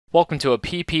Welcome to a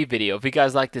PP video. If you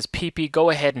guys like this PP, go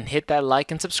ahead and hit that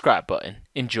like and subscribe button.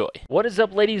 Enjoy. What is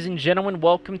up, ladies and gentlemen?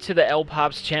 Welcome to the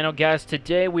Pops channel, guys.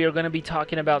 Today we are going to be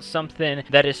talking about something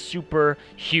that is super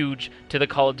huge to the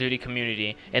Call of Duty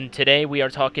community. And today we are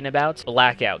talking about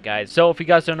Blackout, guys. So if you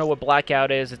guys don't know what Blackout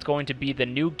is, it's going to be the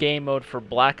new game mode for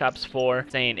Black Ops 4.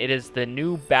 Saying it is the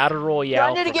new battle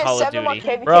royale for Call of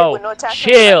Duty. Bro,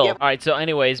 chill. Alright, so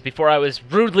anyways, before I was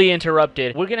rudely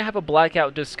interrupted, we're going to have a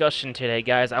Blackout discussion today,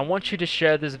 guys. I want you to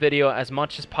share this video as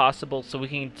much as possible so we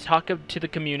can talk to the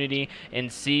community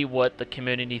and see what the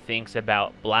community thinks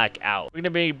about Blackout. We're going to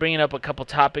be bringing up a couple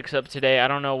topics up today. I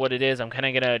don't know what it is. I'm kind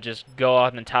of going to just go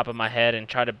off the top of my head and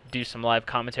try to do some live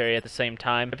commentary at the same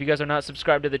time. If you guys are not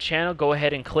subscribed to the channel, go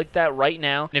ahead and click that right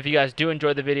now. And if you guys do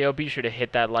enjoy the video, be sure to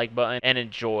hit that like button and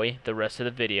enjoy the rest of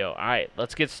the video. Alright,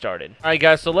 let's get started. Alright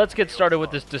guys, so let's get started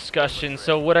with this discussion.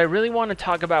 So what I really want to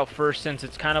talk about first, since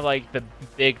it's kind of like the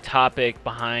big topic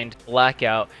behind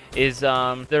Blackout, is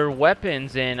their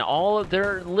weapons and all.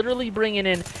 They're literally bringing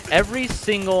in every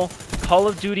single Call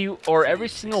of Duty or every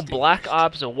single Black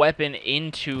Ops weapon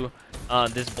into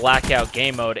this Blackout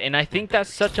game mode, and I think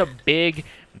that's such a big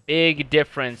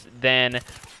difference than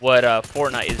what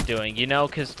Fortnite is doing, you know,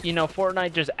 because, you know,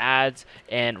 Fortnite just adds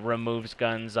and removes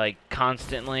guns like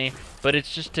constantly, but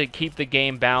it's just to keep the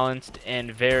game balanced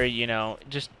and very, you know,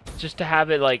 just to have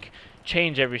it like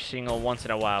change every single once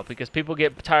in a while, because people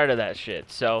get tired of that shit.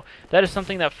 So that is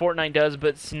something that Fortnite does,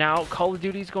 but now Call of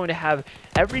Duty is going to have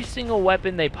every single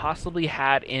weapon they possibly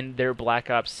had in their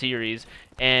Black Ops series,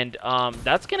 and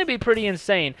that's going to be pretty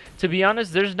insane. To be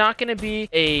honest, there's not going to be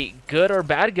a good or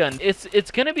bad gun.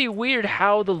 It's going to be weird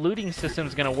how the looting system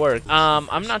is going to work.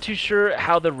 I'm not too sure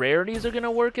how the rarities are going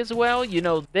to work as well. You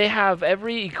know, they have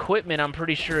every equipment, I'm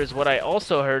pretty sure, is what I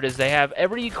also heard, is they have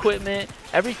every equipment,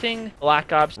 everything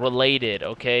Black Ops related,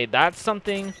 okay? That's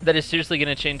something that is seriously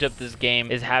going to change up this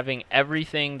game, is having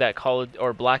everything that Call of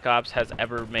or Black Ops has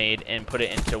ever made and put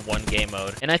it into one game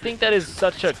mode. And I think that is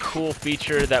such a cool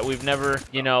feature that we've never,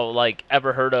 you know, like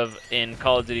ever heard of in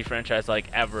Call of Duty franchise, like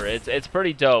ever. It's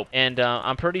pretty dope, and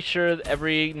I'm pretty sure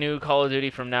every new Call of Duty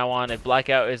from now on, if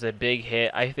Blackout is a big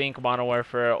hit, I think Modern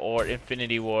Warfare or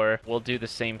Infinity War will do the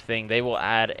same thing. They will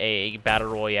add a battle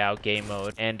royale game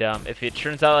mode, and if it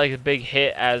turns out like a big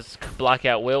hit as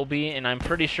Blackout will be, and I'm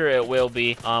pretty sure it will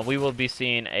be, we will be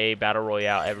seeing a battle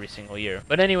royale every single year.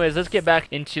 But anyways, let's get back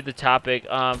into the topic.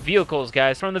 Vehicles,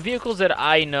 guys. From the vehicles that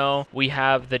I know, we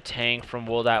have the tank from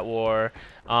World at War,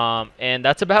 and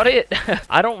that's about it.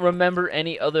 I don't remember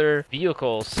any other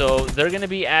vehicles, so they're gonna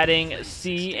be adding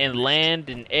sea and land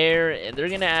and air, and they're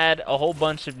gonna add a whole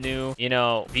bunch of new, you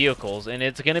know, vehicles, and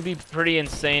it's gonna be pretty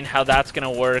insane how that's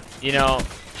gonna work. You know,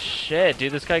 shit,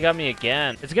 dude, this guy got me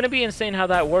again. It's gonna be insane how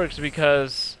that works,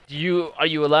 because are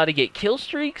you allowed to get kill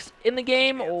streaks in the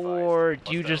game, or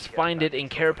do you just find it in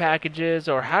care packages,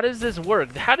 or how does this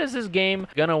work? How does this game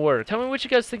gonna work? Tell me what you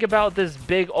guys think about this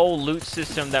big old loot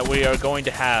system that we are going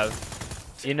to have.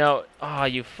 You know, oh,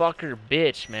 you fucker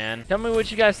bitch, man. Tell me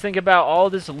what you guys think about all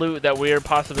this loot that we are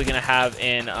possibly gonna have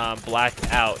in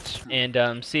Blackout,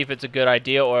 and see if it's a good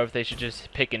idea, or if they should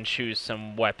just pick and choose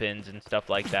some weapons and stuff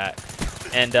like that.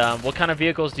 And what kind of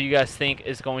vehicles do you guys think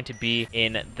is going to be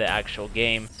in the actual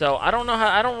game? So I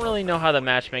don't really know how the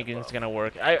matchmaking is gonna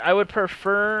work. I would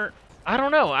prefer, I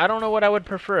don't know what I would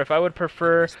prefer. If I would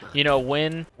prefer, you know,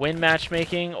 win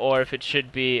matchmaking, or if it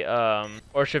should be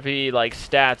or should be like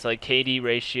stats, like KD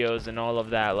ratios and all of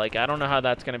that. Like, I don't know how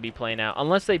that's gonna be playing out,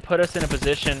 unless they put us in a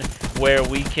position where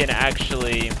we can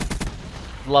actually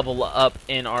level up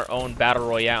in our own battle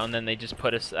royale, and then they just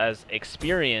put us as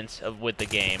experience with the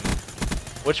game,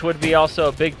 which would be also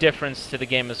a big difference to the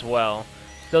game as well.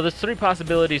 So there's 3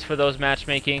 possibilities for those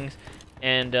matchmakings,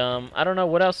 and I don't know,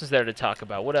 what else is there to talk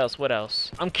about? What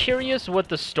else? I'm curious what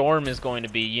the storm is going to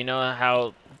be. You know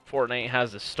how Fortnite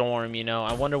has the storm, you know?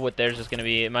 I wonder what theirs is going to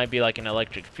be. It might be like an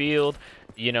electric field,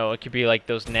 you know, it could be like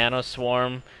those nano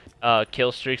swarm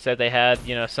kill streaks that they had,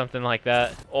 you know, something like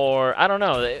that. Or I don't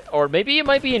know, or maybe it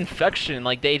might be infection,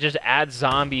 like they just add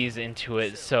zombies into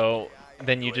it, so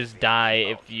then you just die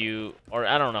if you, or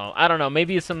I don't know,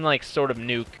 maybe it's some like sort of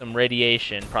nuke, some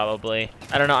radiation probably.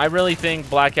 I don't know. I really think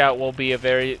Blackout will be a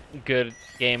very good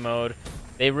game mode.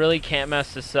 They really can't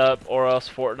mess this up, or else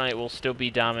Fortnite will still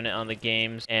be dominant on the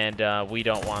games, and we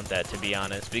don't want that, to be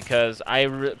honest, because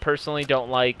I personally don't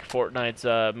like Fortnite's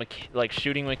like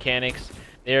shooting mechanics.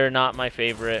 They're not my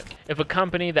favorite. If a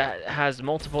company that has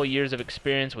multiple years of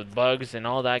experience with bugs and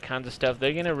all that kinds of stuff,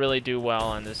 they're gonna really do well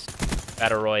on this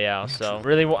Battle Royale. So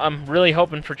I'm really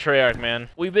hoping for Treyarch, man.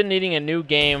 We've been needing a new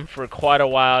game for quite a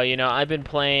while. You know, I've been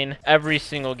playing every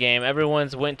single game. Everyone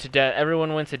went to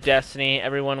Destiny.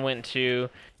 Everyone went to,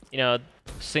 you know,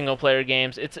 single player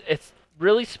games. It's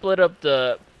really split up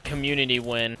the community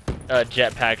when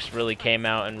jetpacks really came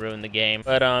out and ruined the game.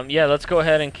 But yeah, let's go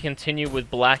ahead and continue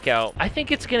with Blackout. I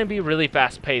think it's gonna be really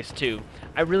fast paced too.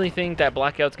 I really think that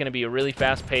Blackout's gonna be a really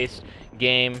fast paced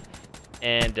game,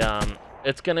 and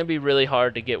it's gonna be really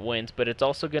hard to get wins, but it's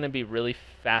also gonna be really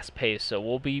fast paced, so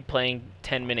we'll be playing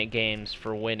 10-minute games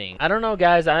for winning. I don't know,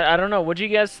 guys. I don't know. What you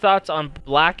guys' thoughts on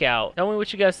Blackout? Tell me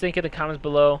what you guys think in the comments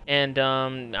below, and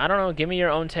I don't know, give me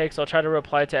your own takes. I'll try to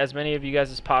reply to as many of you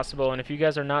guys as possible, and if you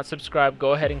guys are not subscribed,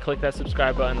 go ahead and click that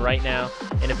subscribe button right now,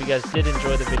 and if you guys did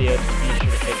enjoy the video, just be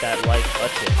sure to hit that like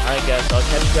button. Alright guys, so I'll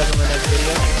catch you guys on the next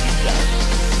video, and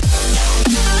peace out.